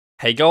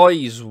Hey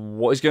guys,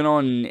 what is going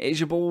on? It's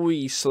your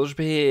boy Sludge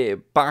here,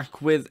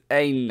 back with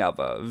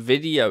another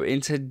video.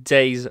 In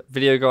today's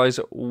video,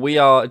 guys, we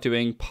are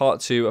doing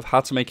part 2 of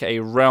how to make a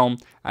realm,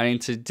 and in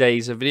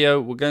today's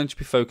video we're going to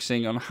be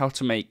focusing on how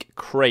to make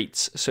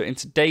crates. So in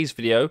today's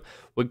video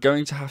we're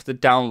going to have to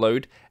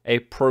download a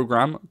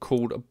program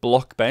called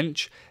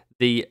Blockbench.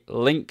 The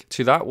link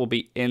to that will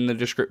be in the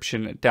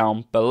description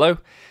down below,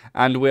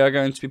 and we are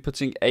going to be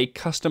putting a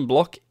custom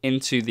block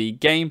into the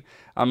game,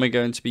 and we're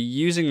going to be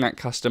using that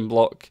custom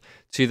block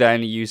to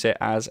then use it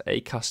as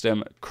a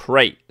custom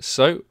crate.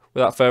 So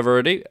without further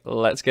ado,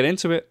 let's get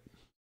into it.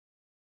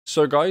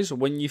 So guys,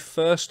 when you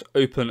first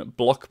open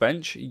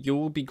Blockbench, you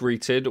will be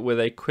greeted with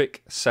a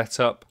quick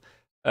setup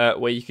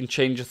where you can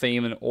change your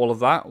theme and all of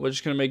that. We're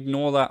just going to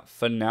ignore that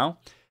for now,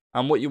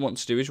 and what you want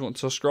to do is you want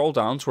to scroll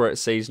down to where it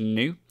says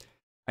new,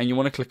 and you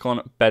want to click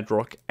on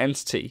Bedrock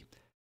Entity.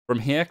 From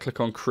here, click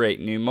on Create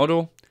New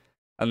Model,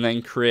 and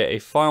then create a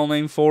file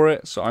name for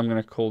it. So I'm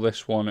going to call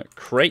this one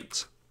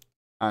Crate,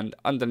 and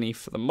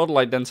underneath the model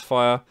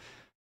identifier,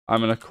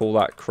 I'm going to call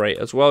that Crate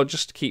as well,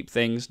 just to keep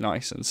things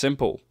nice and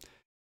simple.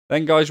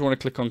 Then guys, you want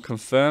to click on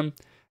Confirm,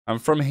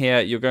 and from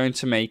here, you're going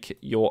to make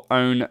your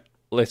own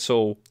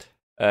little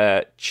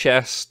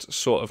chest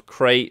sort of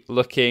crate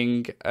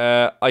looking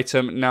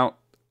item. Now,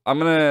 I'm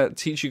going to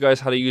teach you guys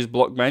how to use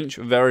Blockbench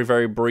very,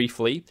 very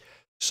briefly.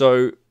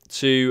 So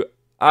to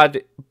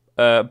add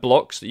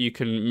blocks that you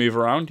can move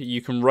around, you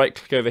can right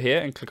click over here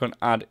and click on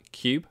Add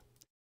Cube.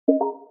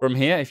 From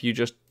here, if you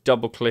just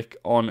double click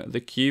on the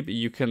cube,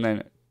 you can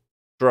then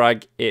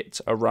drag it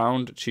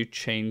around to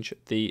change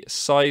the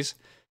size,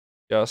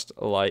 just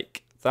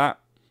like that.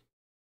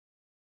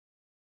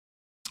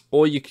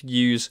 Or you could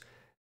use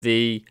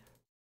the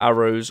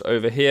arrows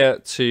over here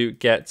to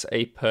get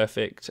a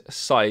perfect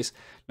size.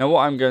 Now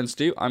what I'm going to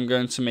do, I'm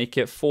going to make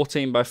it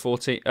 14 by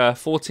 14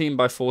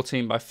 by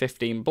 14 by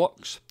 15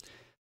 blocks.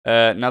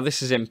 Now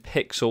this is in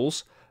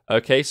pixels,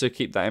 okay, so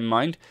keep that in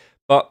mind.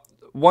 But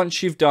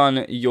once you've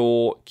done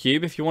your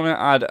cube, if you want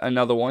to add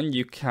another one,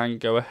 you can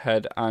go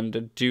ahead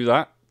and do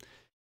that.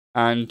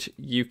 And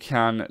you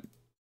can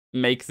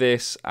make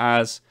this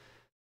as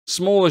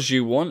small as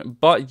you want,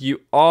 but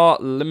you are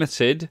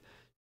limited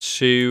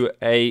to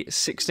a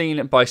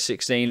 16 by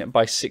 16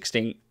 by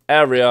 16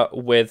 area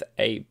with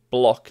a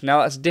block. Now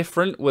that's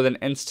different with an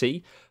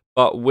entity,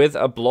 but with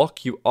a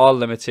block you are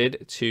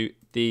limited to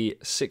the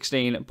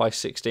 16 by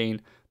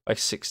 16 by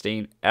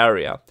 16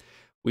 area.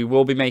 We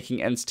will be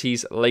making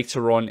entities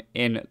later on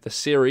in the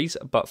series,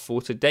 but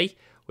for today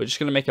we're just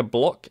going to make a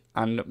block,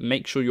 and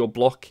make sure your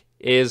block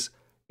is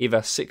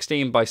either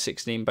 16 by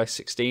 16 by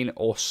 16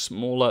 or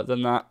smaller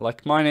than that,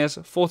 like mine is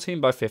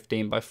 14 by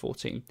 15 by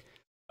 14.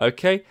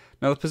 Okay,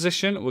 now the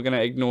position, we're going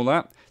to ignore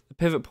that. The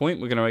pivot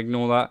point, we're going to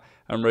ignore that.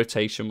 And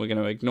rotation, we're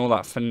going to ignore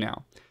that for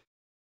now.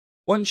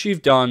 Once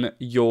you've done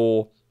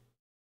your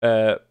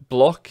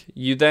block,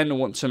 you then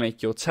want to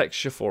make your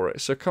texture for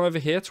it. So come over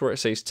here to where it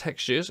says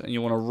textures, and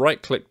you want to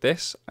right click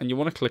this, and you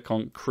want to click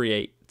on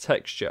create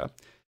texture.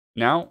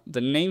 Now,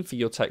 the name for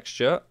your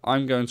texture,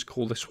 I'm going to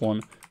call this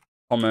one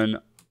common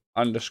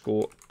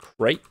underscore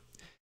crate,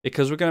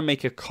 because we're going to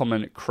make a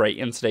common crate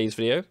in today's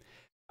video.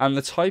 And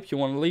the type, you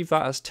want to leave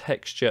that as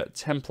texture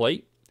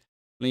template.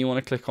 Then you want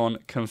to click on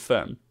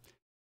confirm.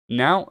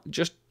 Now,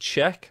 just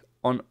check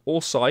on all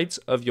sides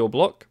of your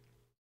block.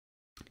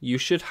 You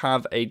should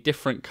have a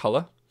different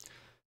color.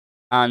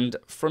 And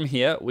from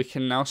here, we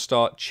can now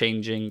start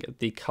changing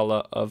the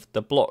color of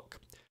the block.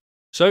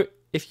 So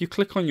if you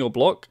click on your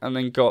block and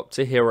then go up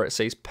to here where it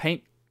says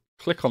paint,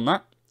 click on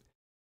that.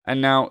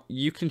 And now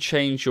you can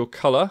change your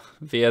color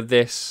via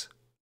this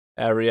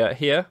area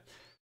here.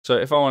 So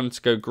if I wanted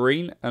to go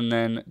green and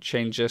then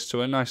change this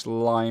to a nice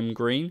lime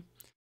green.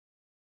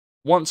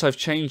 Once I've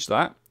changed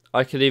that,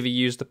 I could either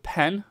use the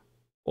pen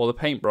or the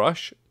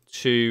paintbrush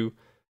to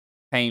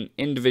paint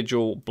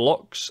individual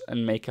blocks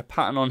and make a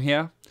pattern on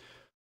here.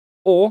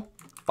 Or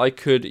I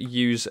could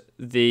use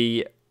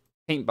the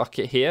paint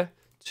bucket here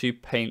to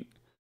paint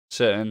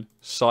certain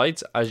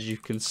sides, as you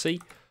can see.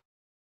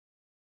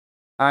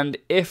 And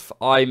if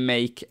I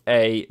make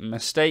a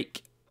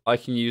mistake, I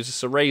can use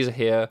this eraser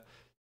here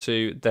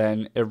to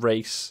then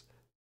erase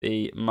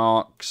the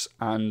marks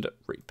and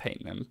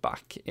repaint them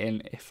back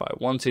in if I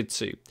wanted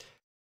to.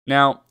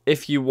 Now,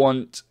 if you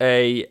want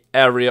a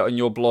area on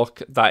your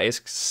block that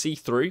is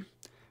see-through,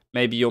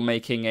 maybe you're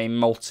making a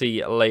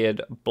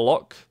multi-layered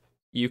block,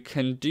 you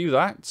can do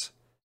that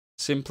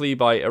simply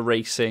by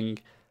erasing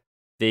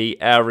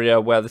the area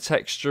where the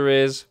texture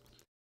is,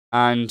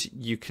 and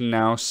you can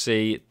now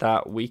see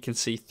that we can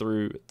see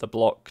through the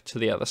block to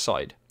the other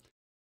side.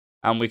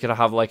 And we could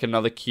have like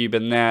another cube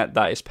in there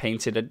that is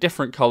painted a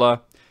different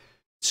color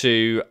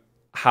to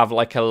have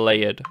like a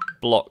layered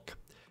block.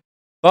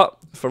 But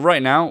for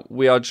right now,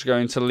 we are just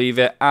going to leave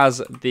it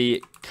as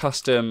the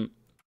custom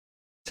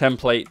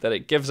template that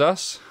it gives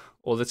us,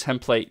 or the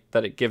template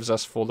that it gives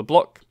us for the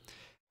block.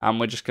 And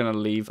we're just going to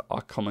leave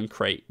our common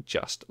crate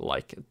just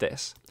like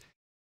this.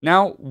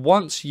 Now,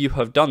 once you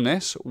have done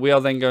this, we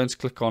are then going to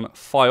click on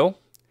File,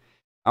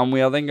 and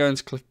we are then going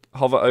to click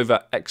hover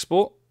over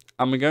export,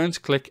 and we're going to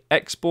click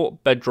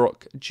export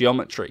bedrock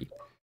geometry.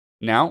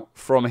 Now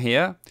from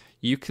here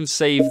you can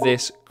save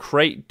this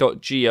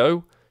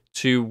crate.geo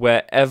to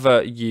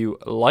wherever you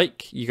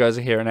like. You guys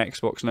are hearing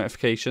Xbox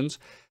notifications,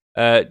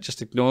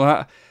 just ignore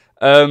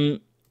that.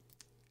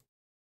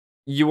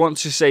 You want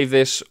to save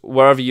this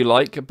wherever you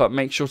like, but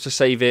make sure to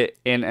save it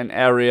in an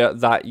area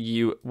that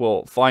you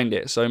will find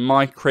it. So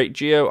my crate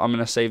geo, I'm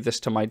going to save this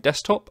to my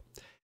desktop,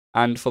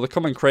 and for the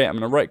common crate I'm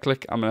going to right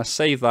click, I'm going to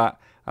save that,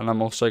 and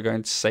I'm also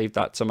going to save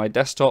that to my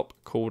desktop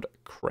called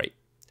crate,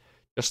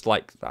 just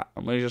like that.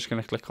 And we're just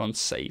going to click on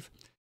save.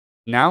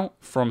 Now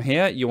from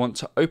here you want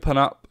to open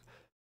up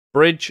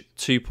Bridge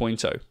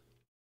 2.0.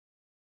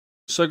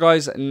 So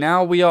guys,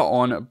 now we are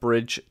on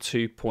Bridge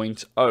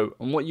 2.0,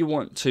 and what you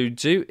want to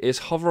do is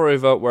hover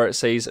over where it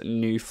says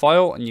new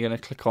file, and you're going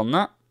to click on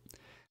that.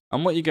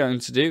 And what you're going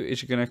to do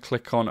is you're going to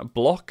click on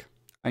block,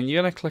 and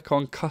you're going to click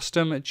on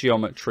custom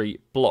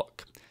geometry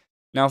block.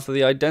 Now for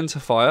the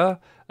identifier,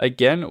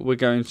 again, we're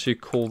going to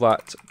call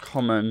that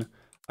common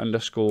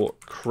underscore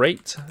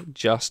crate,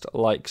 just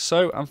like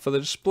so. And for the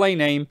display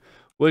name,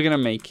 we're going to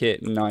make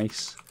it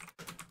nice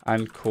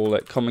and call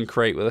it common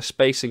crate with a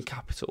space in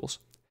capitals.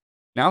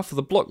 Now for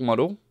the block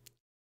model,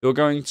 you're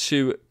going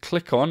to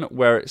click on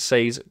where it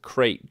says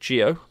crate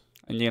geo,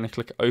 and you're going to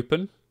click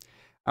open.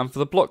 And for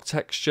the block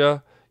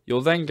texture,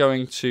 you're then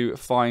going to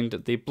find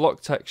the block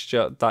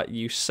texture that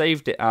you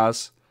saved it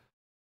as.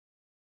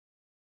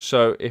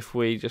 So if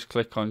we just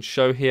click on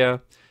show here,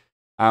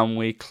 and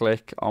we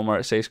click on where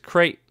it says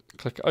crate,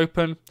 click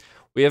open,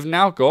 we have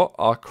now got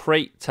our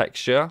crate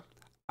texture,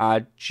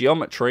 our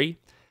geometry,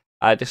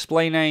 our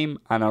display name,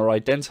 and our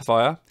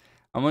identifier.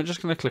 And we're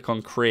just going to click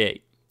on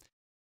create.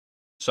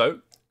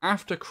 So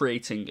after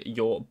creating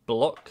your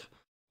block,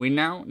 we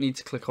now need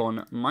to click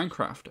on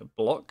Minecraft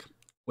block.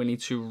 We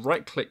need to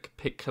right click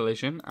pick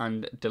collision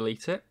and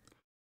delete it.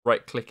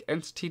 Right click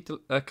entity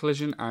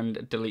collision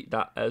and delete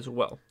that as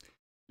well.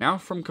 Now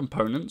from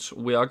components,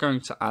 we are going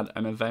to add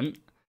an event.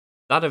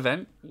 That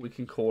event, we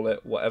can call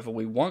it whatever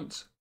we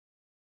want.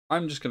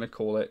 I'm just going to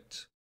call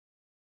it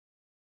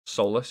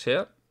Solus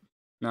here.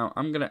 Now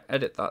I'm going to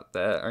edit that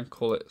there and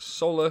call it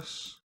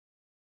Solus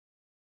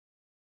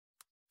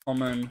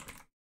common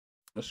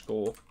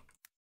underscore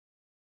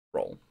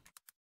roll.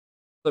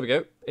 There we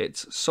go.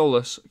 It's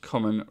Solus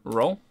common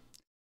roll.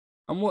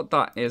 And what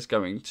that is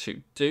going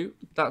to do,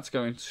 that's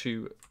going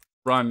to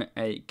run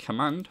a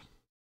command.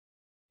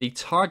 The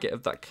target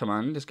of that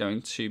command is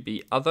going to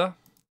be other,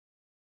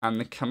 and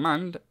the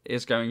command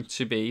is going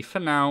to be, for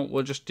now,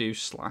 we'll just do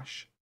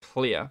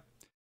 /clear.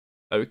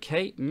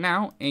 Okay,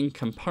 now in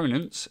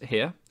components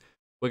here,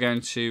 we're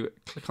going to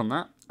click on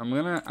that, and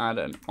we're going to add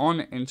an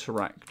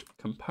onInteract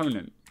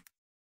component.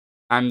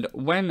 And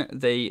when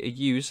they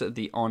use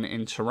the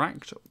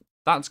onInteract,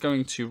 that's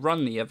going to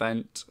run the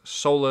event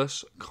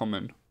Solus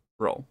common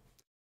roll.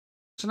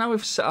 So now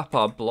we've set up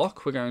our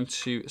block, we're going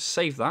to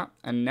save that,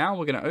 and now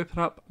we're going to open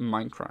up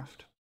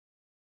Minecraft.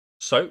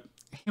 So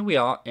here we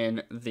are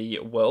in the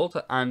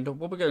world, and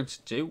what we're going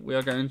to do, we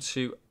are going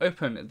to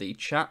open the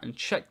chat and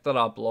check that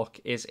our block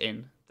is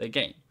in the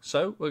game.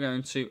 So we're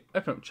going to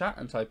open up chat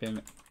and type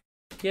in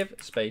give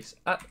space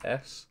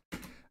 @s,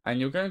 and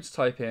you're going to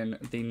type in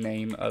the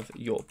name of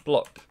your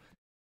block.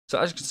 So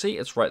as you can see,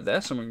 it's right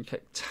there. So I'm going to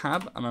click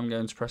tab and I'm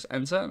going to press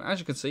enter. And as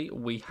you can see,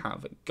 we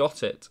have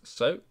got it.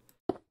 So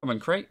common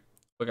crate,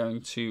 we're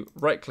going to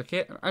right click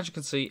it. And as you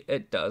can see,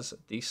 it does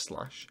the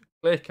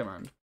 /clear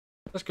command.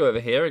 Let's go over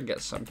here and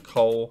get some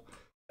coal,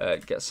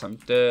 get some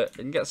dirt,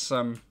 and get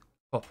some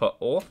copper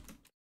ore.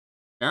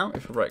 Now,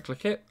 if we right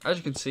click it, as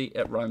you can see,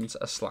 it runs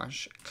a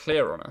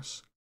 /clear on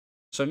us.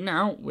 So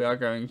now we are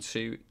going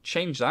to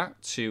change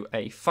that to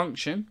a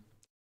function,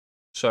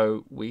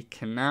 so we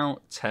can now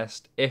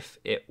test if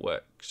it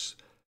works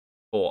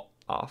for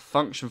our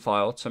function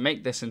file to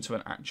make this into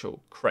an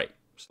actual crate.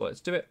 So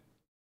let's do it.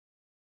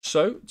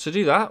 So to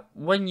do that,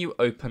 when you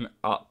open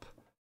up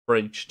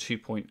Bridge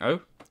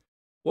 2.0,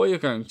 what you're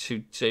going to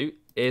do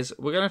is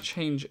we're going to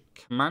change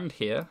command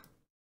here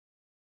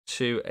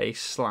to a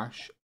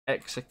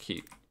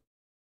 /execute,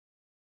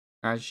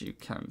 as you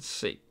can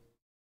see.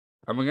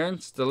 And we're going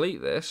to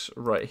delete this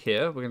right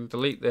here. We're going to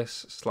delete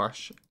this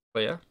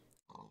 /clear.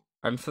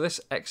 And for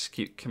this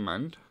execute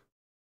command,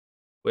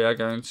 we are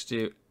going to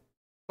do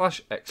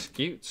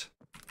 /execute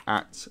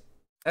at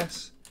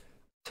s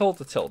 ~.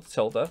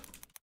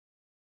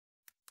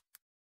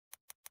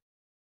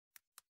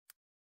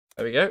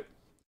 There we go.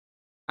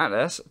 At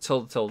s ~.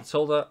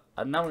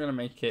 And now we're going to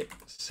make it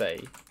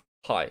say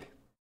hi.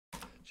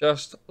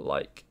 Just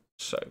like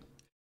so.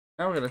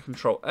 Now we're going to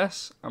Control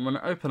S. I'm going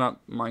to open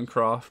up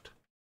Minecraft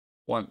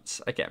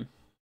once again.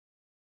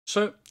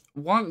 So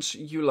once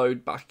you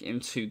load back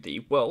into the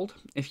world,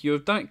 if you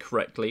have done it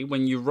correctly,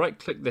 when you right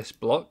click this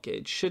block,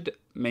 it should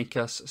make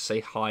us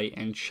say hi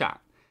in chat.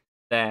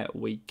 There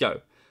we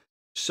go.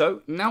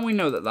 So now we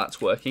know that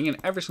that's working, and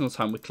every single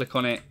time we click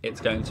on it,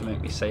 it's going to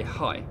make me say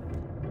hi.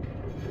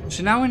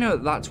 So now we know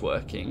that that's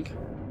working,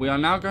 we are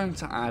now going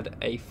to add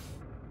a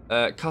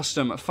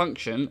custom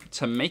function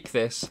to make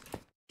this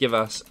give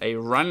us a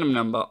random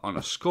number on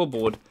a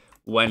scoreboard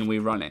when we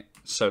run it.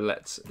 So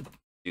let's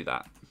do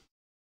that.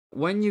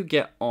 When you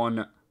get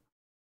on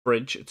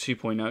Bridge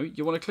 2.0,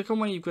 you want to click on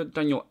where you've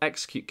done your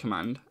execute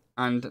command.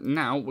 And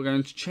now we're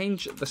going to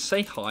change the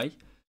say hi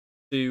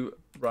to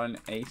run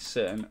a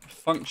certain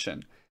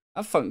function.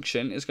 That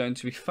function is going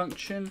to be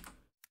function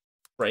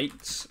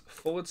creates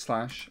 /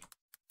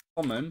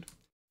 common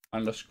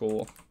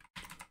 _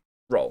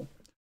 roll.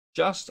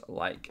 Just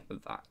like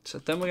that.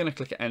 Then we're going to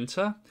click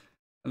enter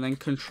and then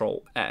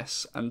Control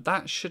S. And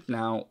that should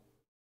now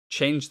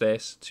change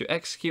this to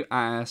execute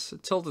as ..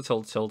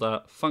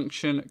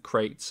 function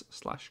creates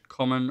 /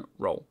 common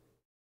roll.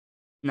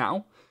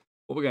 Now,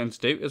 what we're going to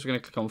do is we're going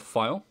to click on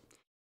File.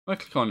 We're going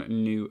to click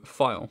on New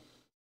File.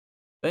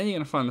 Then you're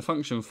going to find the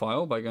function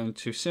file by going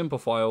to Simple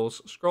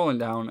Files, scrolling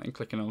down and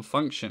clicking on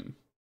Function.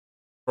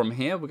 From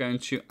here, we're going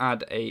to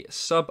add a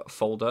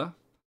subfolder,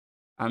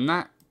 and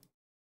that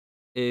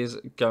is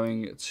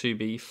going to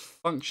be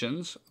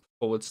functions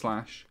 /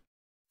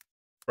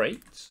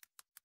 create.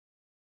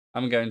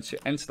 I'm going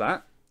to enter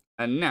that,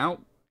 and now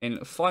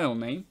in file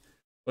name,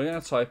 we're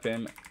going to type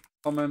in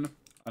common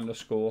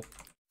 _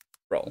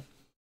 roll.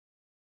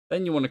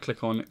 Then you want to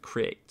click on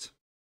create.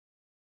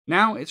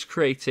 Now it's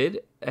created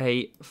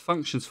a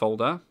functions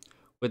folder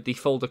with the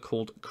folder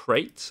called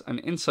crates, and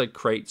inside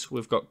crates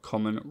we've got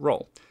common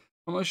roll.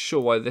 I'm not sure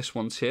why this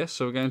one's here,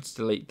 so we're going to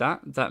delete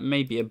that. That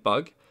may be a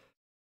bug,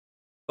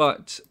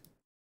 but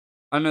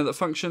I know that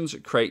functions,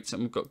 crates,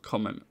 and we've got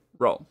common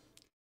roll.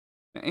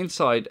 Now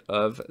inside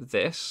of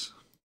this,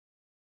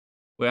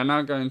 we are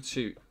now going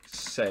to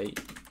say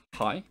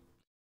hi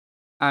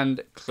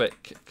and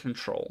click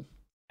Control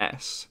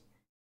S.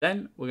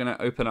 Then we're going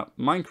to open up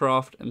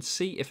Minecraft and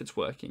see if it's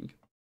working.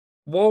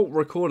 While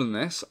recording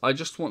this, I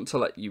just want to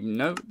let you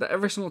know that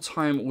every single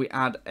time we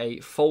add a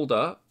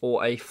folder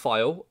or a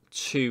file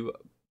to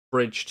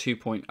Bridge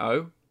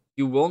 2.0,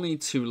 you will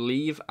need to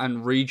leave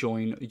and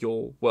rejoin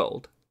your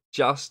world,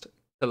 just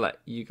to let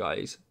you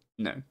guys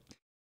know.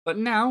 But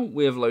now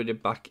we have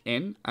loaded back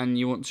in, and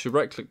you want to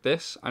right click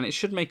this and it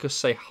should make us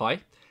say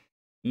hi.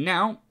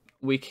 Now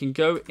we can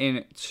go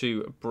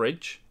into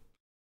Bridge,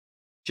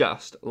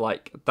 just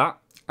like that.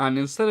 And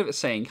instead of it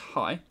saying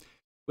hi,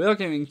 we are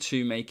going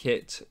to make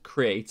it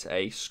create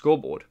a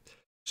scoreboard.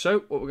 So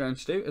what we're going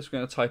to do is we're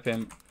going to type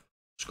in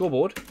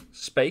scoreboard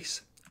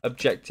space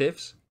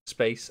objectives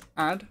space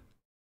add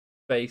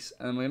space,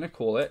 and we're going to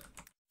call it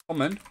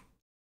common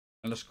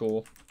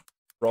 _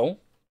 roll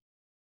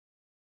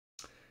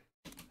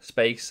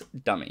space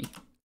dummy.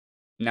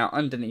 Now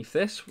underneath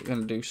this, we're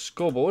going to do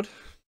scoreboard.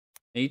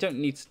 Now, you don't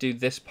need to do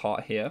this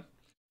part here,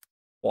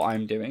 what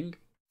I'm doing,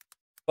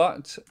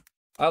 but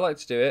I like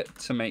to do it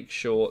to make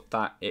sure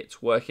that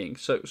it's working.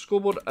 So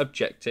scoreboard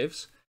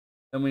objectives,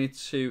 then we need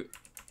to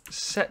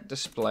set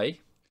display,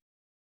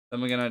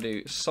 then we're going to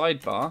do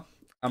sidebar,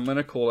 I'm going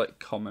to call it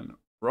common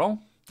roll,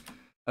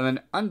 and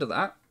then under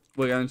that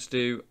we're going to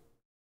do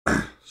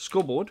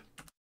scoreboard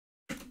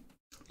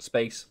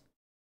space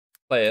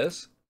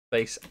players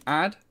space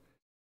add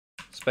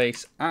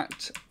space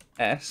at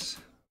s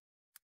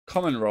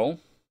common roll.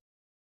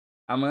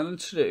 I'm going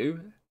to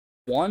do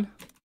 1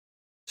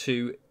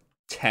 to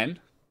 10.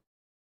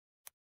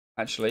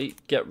 Actually,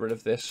 get rid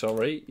of this,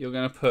 sorry. You're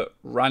going to put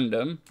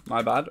random,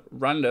 my bad,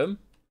 random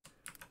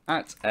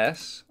at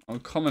s on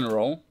common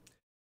roll,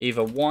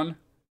 either 1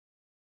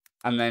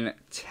 and then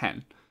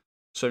 10.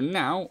 So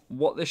now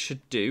what this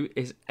should do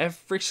is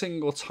every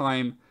single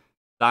time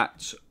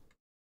that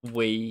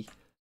we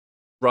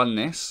run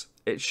this,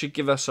 it should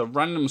give us a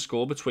random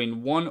score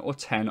between 1 or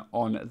 10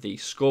 on the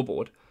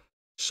scoreboard.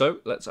 So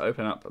let's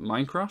open up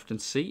Minecraft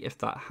and see if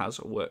that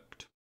has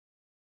worked.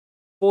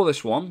 For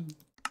this one,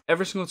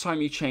 every single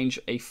time you change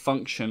a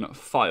function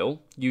file,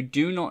 you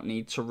do not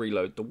need to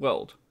reload the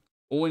world.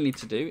 All we need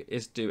to do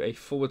is do a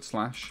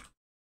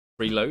 /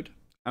 reload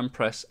and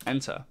press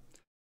enter.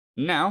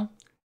 Now,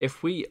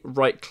 if we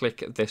right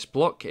click this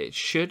block, it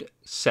should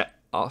set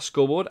our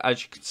scoreboard,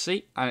 as you can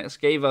see, and it's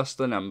gave us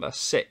the number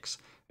 6.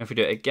 If we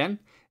do it again,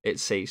 it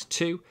says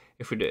 2.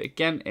 If we do it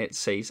again, it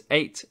says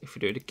 8. If we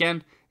do it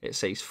again, it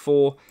says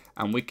 4.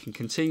 And we can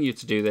continue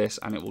to do this,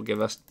 and it will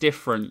give us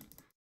different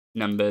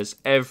numbers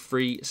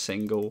every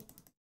single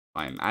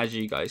time, as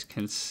you guys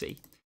can see.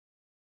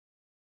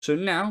 So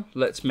now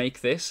let's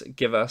make this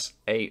give us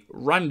a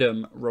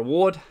random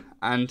reward,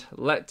 and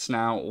let's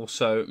now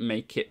also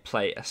make it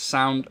play a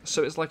sound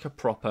so it's like a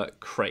proper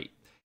crate.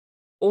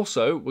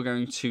 Also, we're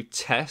going to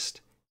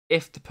test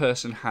if the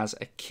person has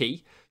a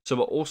key, so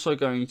we're also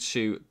going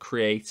to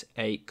create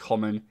a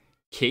common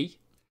key.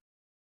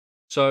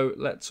 So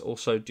let's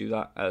also do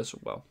that as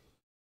well.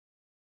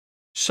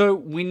 So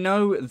we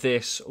know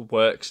this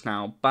works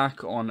now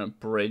back on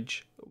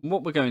Bridge.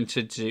 What we're going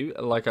to do,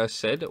 like I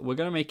said, we're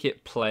going to make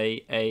it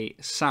play a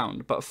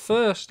sound. But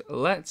first,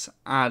 let's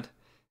add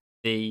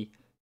the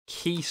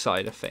key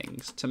side of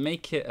things to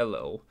make it a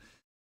little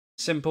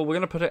simple. We're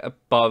going to put it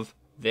above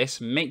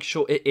this. Make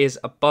sure it is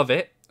above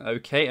it,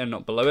 okay, and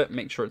not below it.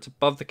 Make sure it's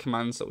above the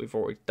commands that we've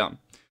already done.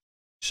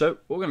 So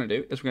what we're going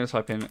to do is we're going to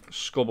type in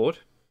scoreboard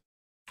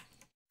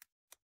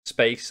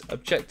space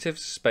objectives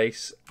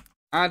space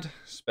add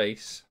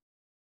space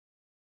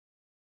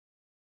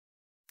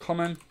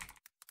common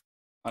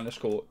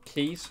underscore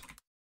keys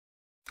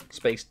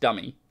space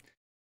dummy.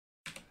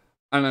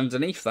 And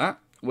underneath that,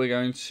 we're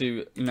going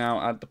to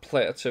now add the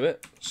player to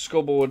it.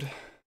 Scoreboard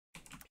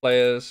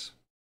players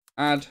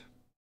add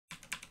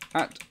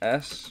at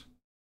s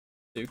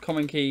to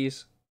common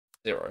keys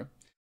 0.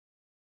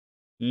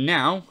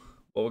 Now,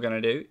 what we're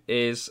going to do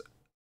is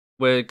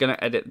we're going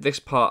to edit this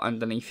part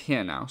underneath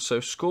here now. So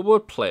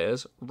scoreboard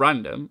players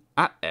random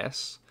at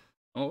s.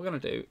 And what we're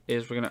going to do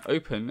is we're going to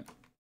open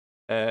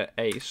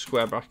a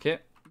square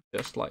bracket,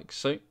 just like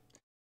so.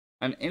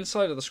 And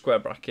inside of the square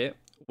bracket,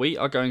 we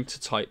are going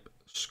to type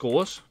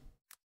scores.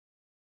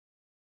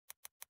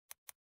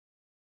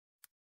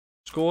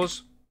 Then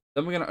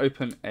we're going to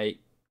open a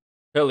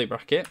curly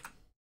bracket.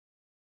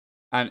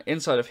 And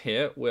inside of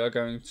here, we are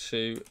going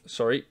to,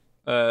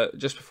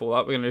 just before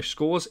that, we're going to do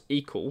scores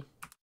equal.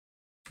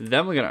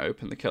 Then we're going to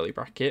open the curly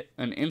bracket.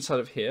 And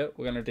inside of here,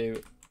 we're going to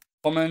do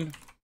common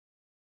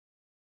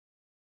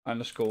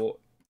underscore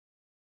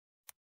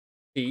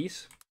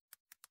keys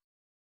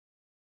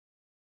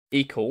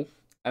equal.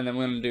 And then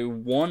we're going to do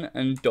 1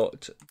 and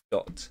dot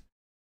dot.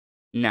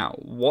 Now,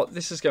 what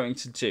this is going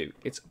to do,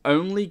 it's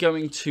only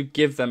going to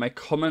give them a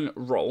common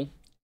role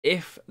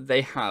if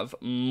they have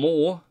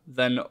one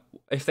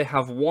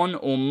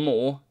or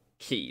more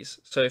keys.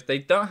 So if they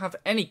don't have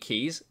any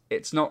keys,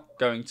 it's not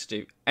going to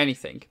do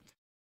anything.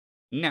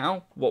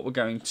 Now, what we're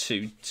going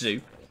to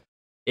do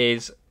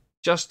is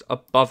just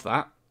above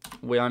that,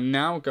 we are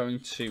now going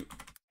to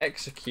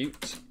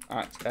execute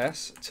at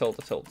s tilde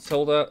tilde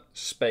tilde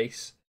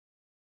space.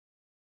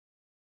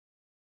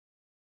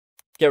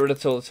 Get rid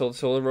of tilde tilde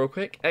tilde real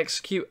quick.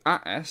 Execute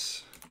at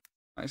s.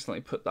 I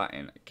accidentally put that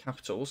in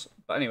capitals.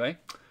 But anyway,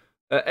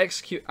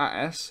 execute at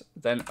s.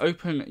 Then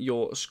open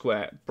your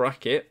square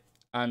bracket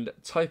and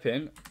type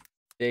in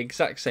the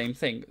exact same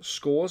thing.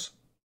 Scores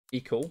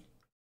equal.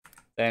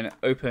 Then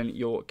open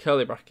your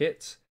curly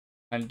brackets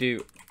and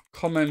do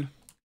common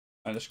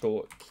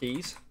underscore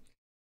keys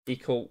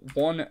equal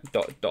 1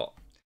 dot dot.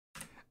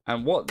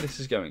 And what this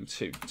is going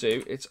to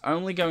do, it's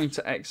only going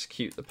to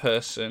execute the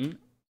person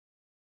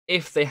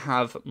if they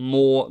have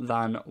more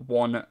than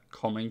one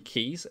common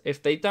keys.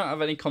 If they don't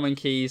have any common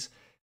keys,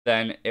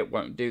 then it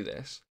won't do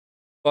this.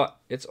 But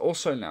it's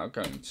also now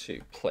going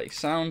to play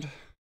sound.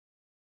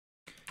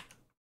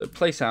 So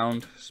play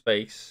sound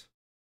space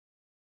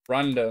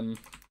random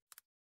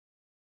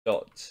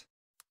dot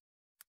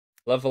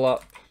level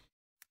up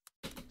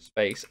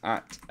space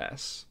at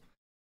s.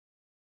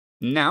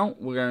 Now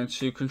we're going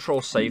to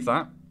control save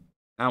that,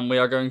 and we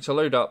are going to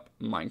load up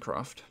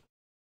Minecraft.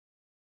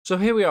 So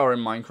here we are in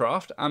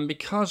Minecraft, and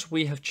because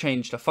we have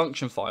changed a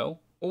function file,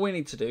 all we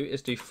need to do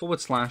is do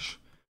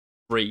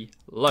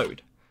 /reload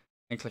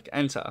and click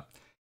enter.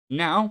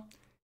 Now,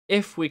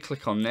 if we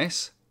click on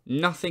this,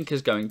 nothing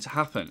is going to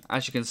happen,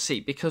 as you can see,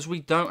 because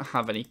we don't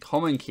have any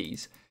common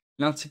keys.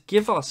 Now, to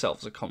give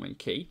ourselves a common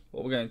key,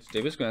 what we're going to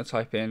do is we're going to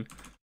type in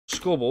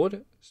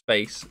scoreboard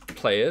space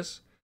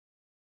players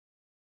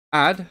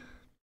add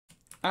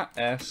at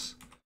s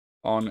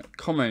on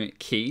common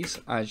keys,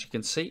 as you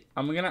can see,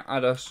 and we're going to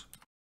add us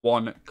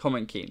one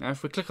common key. Now,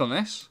 if we click on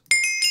this,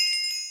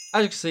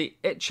 as you can see,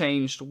 it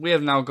changed. We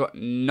have now got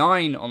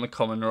 9 on the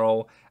common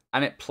roll,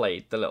 and it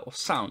played the little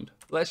sound.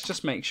 Let's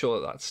just make sure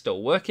that that's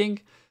still working.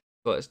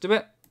 So let's do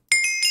it.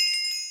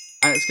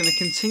 And it's going to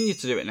continue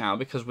to do it now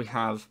because we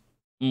have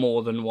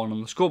more than one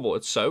on the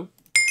scoreboard. So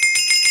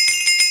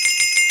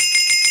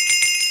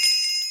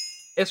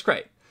it's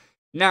great.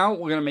 Now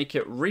we're going to make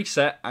it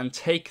reset and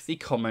take the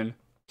common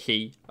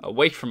key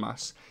away from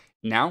us.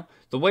 Now,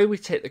 the way we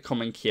take the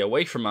common key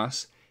away from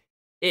us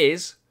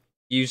is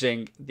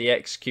using the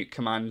execute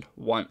command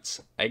once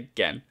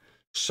again.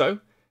 So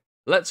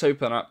let's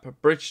open up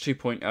Bridge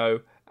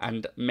 2.0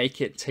 and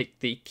make it take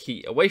the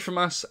key away from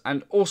us,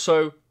 and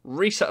also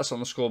reset us on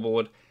the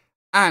scoreboard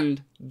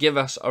and give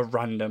us a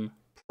random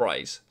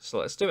prize. So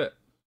let's do it.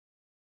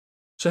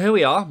 So here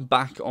we are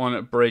back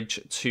on Bridge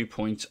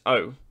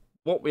 2.0.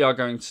 What we are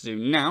going to do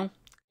now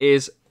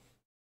is,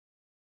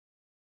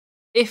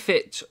 if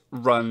it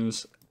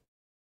runs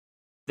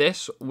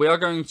this, we are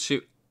going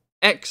to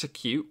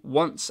execute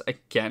once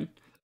again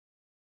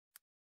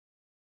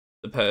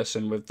the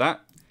person with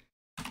that,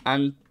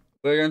 and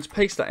we're going to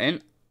paste that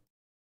in,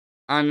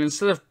 and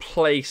instead of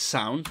play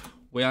sound,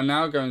 we are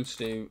now going to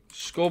do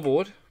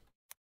scoreboard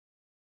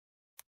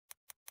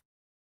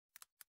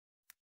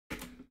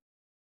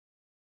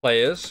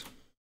players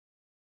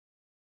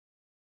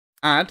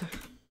add,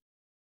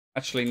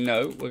 actually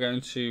no, we're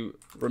going to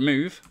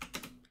remove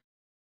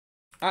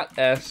at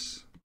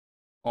s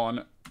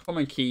on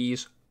common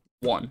keys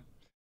 1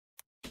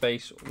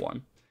 space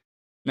 1.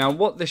 Now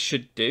what this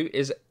should do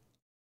is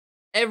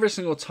every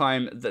single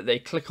time that they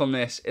click on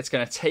this, it's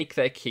going to take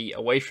their key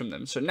away from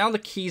them. So now the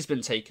key's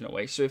been taken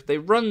away. So if they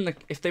run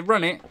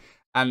it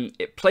and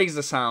it plays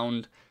the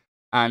sound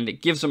and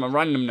it gives them a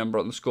random number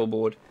on the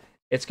scoreboard,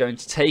 it's going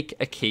to take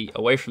a key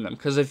away from them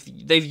because if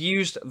they've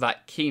used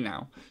that key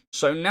now.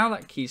 So now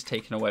that key is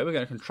taken away, we're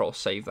going to control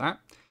save that.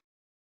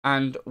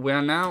 And we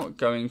are now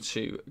going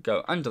to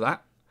go under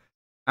that.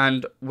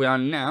 And we are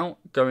now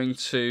going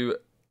to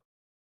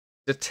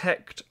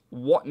detect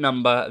what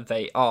number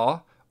they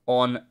are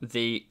on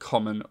the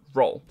common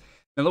roll.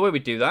 Now the way we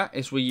do that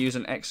is we use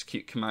an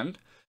execute command.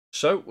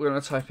 So we're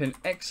going to type in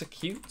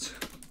execute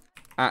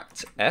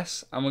at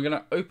s, and we're going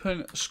to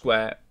open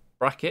square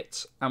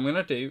brackets, and we're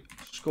going to do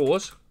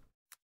scores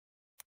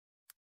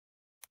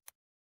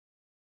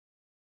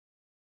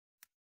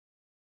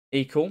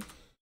equal,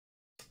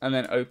 and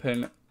then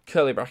open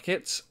curly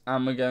brackets,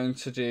 and we're going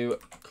to do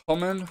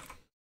common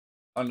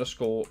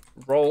underscore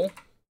roll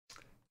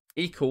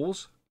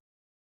equals,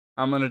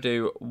 I'm going to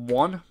do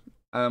 1, and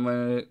I'm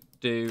going to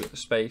do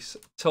space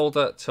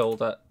tilde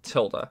tilde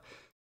tilde.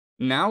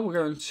 Now we're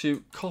going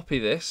to copy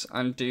this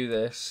and do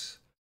this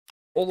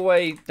all the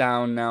way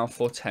down now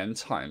for 10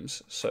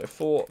 times. So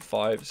 4,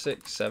 5,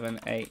 6, 7,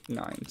 8,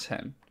 9,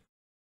 10.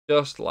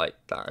 Just like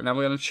that. Now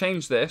we're going to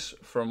change this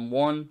from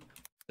 1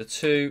 to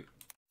 2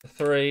 to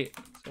 3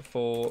 to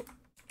 4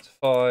 to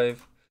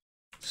 5,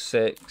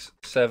 6,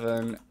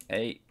 7,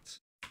 8,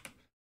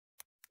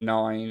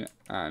 9,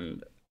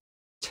 and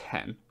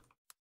 10.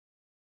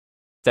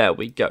 There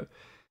we go.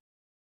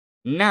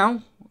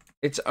 Now,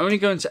 it's only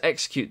going to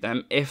execute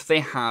them if they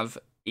have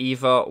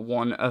either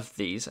one of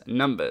these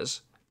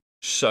numbers.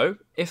 So,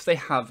 if they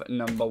have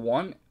number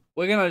 1,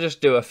 we're going to just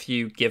do a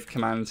few give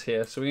commands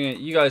here. So,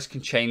 you guys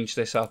can change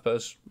this up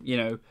as, you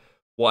know,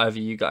 whatever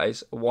you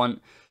guys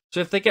want. So,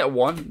 if they get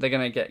 1, they're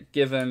going to get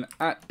given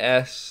at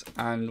S,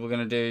 and we're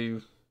going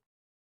to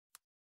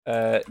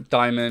do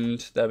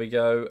diamond. There we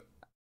go.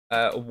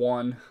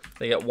 1,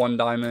 they get 1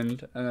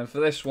 diamond. And then for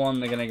this one,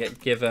 they're going to get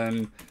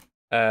given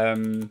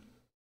an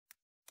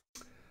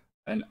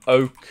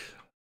oak,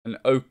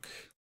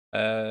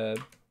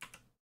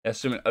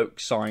 assume an oak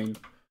sign,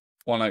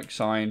 1 oak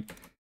sign.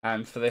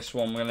 And for this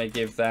one, we're going to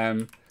give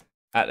them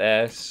at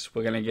S,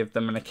 we're going to give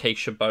them an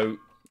acacia boat.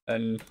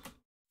 And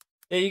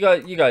yeah, you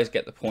guys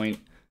get the point.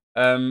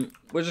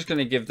 We're just going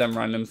to give them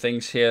random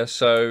things here.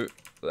 So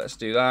let's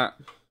do that.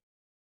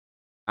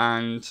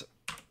 And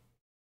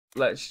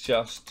let's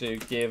just do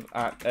give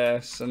at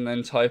S and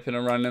then type in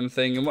a random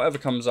thing, and whatever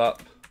comes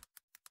up.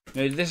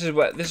 You know, this is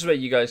where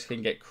you guys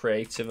can get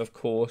creative, of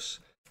course,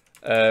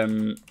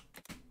 and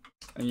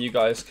you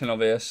guys can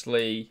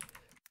obviously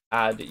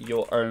add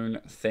your own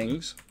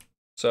things.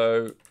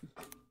 So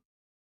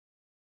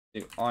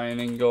do iron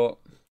ingot.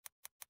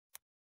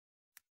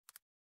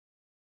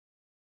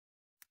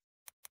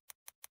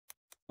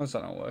 Why's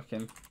that not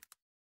working?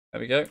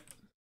 There we go.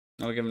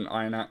 Now we'll give an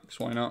iron axe.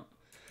 Why not?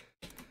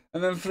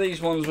 And then for these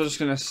ones, we're just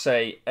going to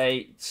say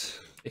 8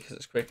 because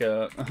it's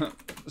quicker.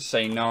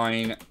 Say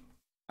 9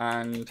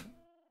 and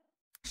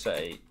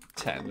say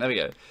 10. There we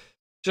go.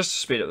 Just to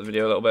speed up the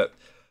video a little bit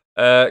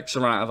because I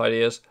ran out of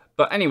ideas.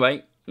 But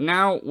anyway,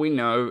 now we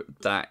know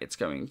that it's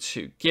going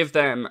to give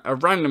them a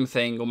random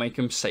thing or make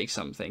them say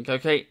something.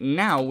 Okay,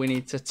 now we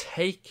need to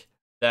take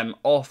them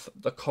off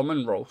the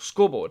common roll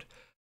scoreboard.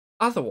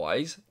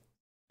 Otherwise,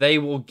 they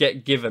will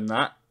get given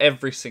that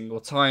every single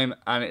time,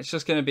 and it's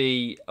just going to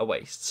be a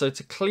waste. So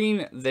to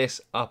clean this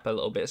up a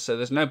little bit so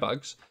there's no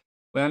bugs,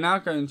 we are now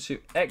going to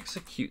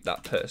execute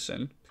that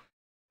person,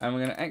 and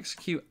we're going to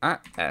execute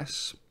at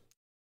S,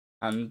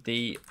 and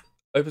the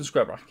open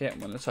square bracket, I'm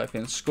going to type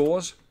in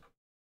scores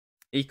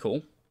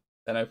equal,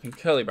 then open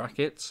curly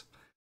brackets,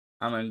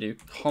 I'm going to do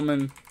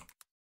common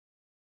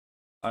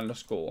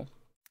underscore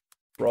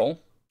roll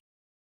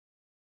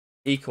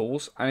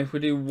equals, and if we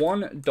do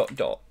 1 dot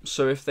dot,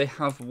 so if they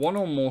have 1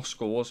 or more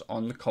scores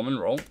on the common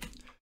roll,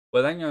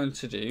 we're then going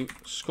to do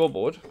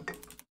scoreboard.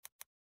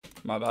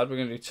 My bad, we're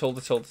going to do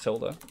tilde tilde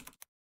tilde.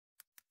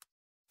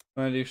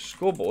 We're going to do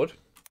scoreboard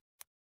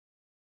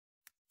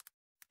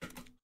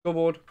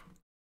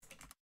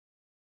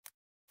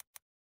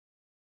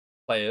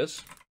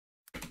players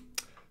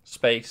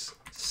space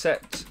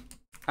set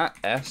at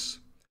S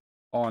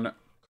on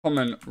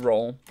common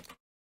roll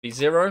be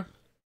 0,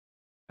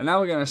 and now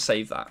we're going to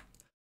save that.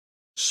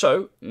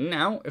 So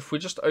now if we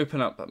just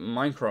open up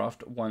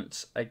Minecraft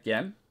once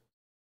again,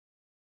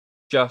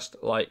 just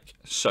like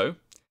so,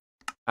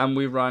 and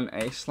we run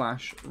a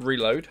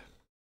 /reload,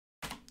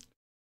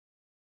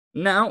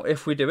 now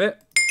if we do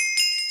it,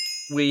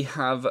 we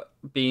have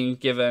been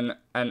given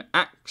an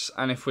axe,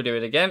 and if we do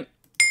it again,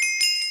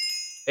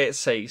 it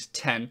says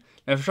 10.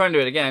 Now if we try and do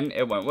it again,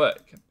 it won't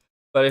work.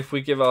 But if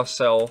we give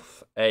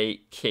ourselves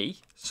a key,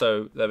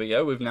 so there we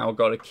go, we've now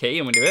got a key,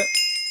 and we do it,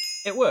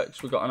 it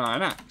works. We've got an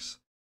iron axe.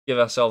 Give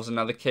ourselves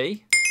another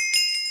key,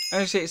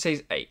 and you see it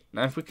says 8.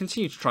 Now if we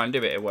continue to try and do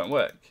it, it won't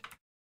work.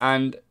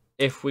 And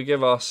if we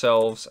give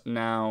ourselves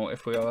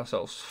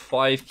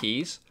 5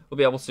 keys, we'll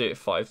be able to do it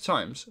 5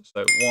 times. So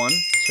 1,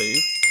 2,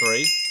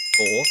 3,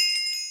 4,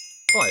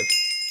 5.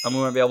 And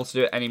we won't be able to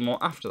do it anymore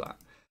after that.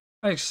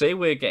 As you can see,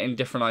 we're getting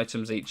different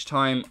items each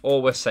time, or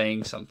we're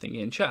saying something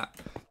in chat.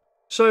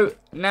 So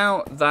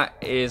now that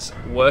is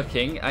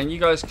working, and you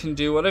guys can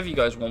do whatever you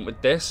guys want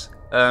with this.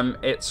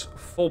 It's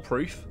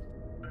foolproof.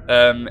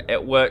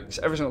 It works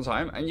every single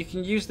time, and you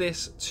can use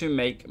this to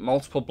make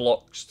multiple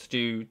blocks to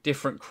do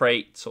different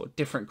crates or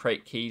different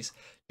crate keys.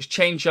 Just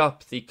change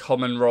up the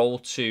common roll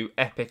to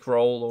epic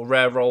roll or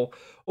rare roll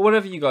or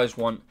whatever you guys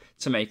want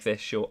to make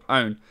this your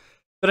own.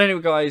 But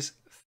anyway, guys,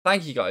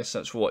 thank you guys so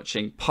much for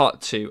watching part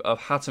 2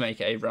 of How to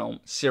Make a Realm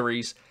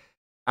series,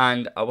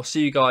 and I will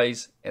see you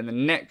guys in the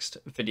next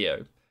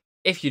video.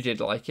 If you did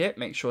like it,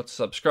 make sure to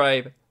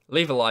subscribe,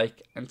 leave a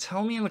like, and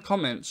tell me in the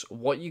comments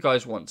what you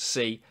guys want to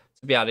see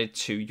to be added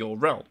to your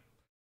realm.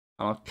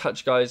 And I'll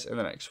catch you guys in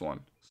the next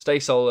one. Stay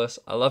soulless.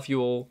 I love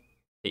you all.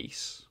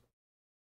 Peace.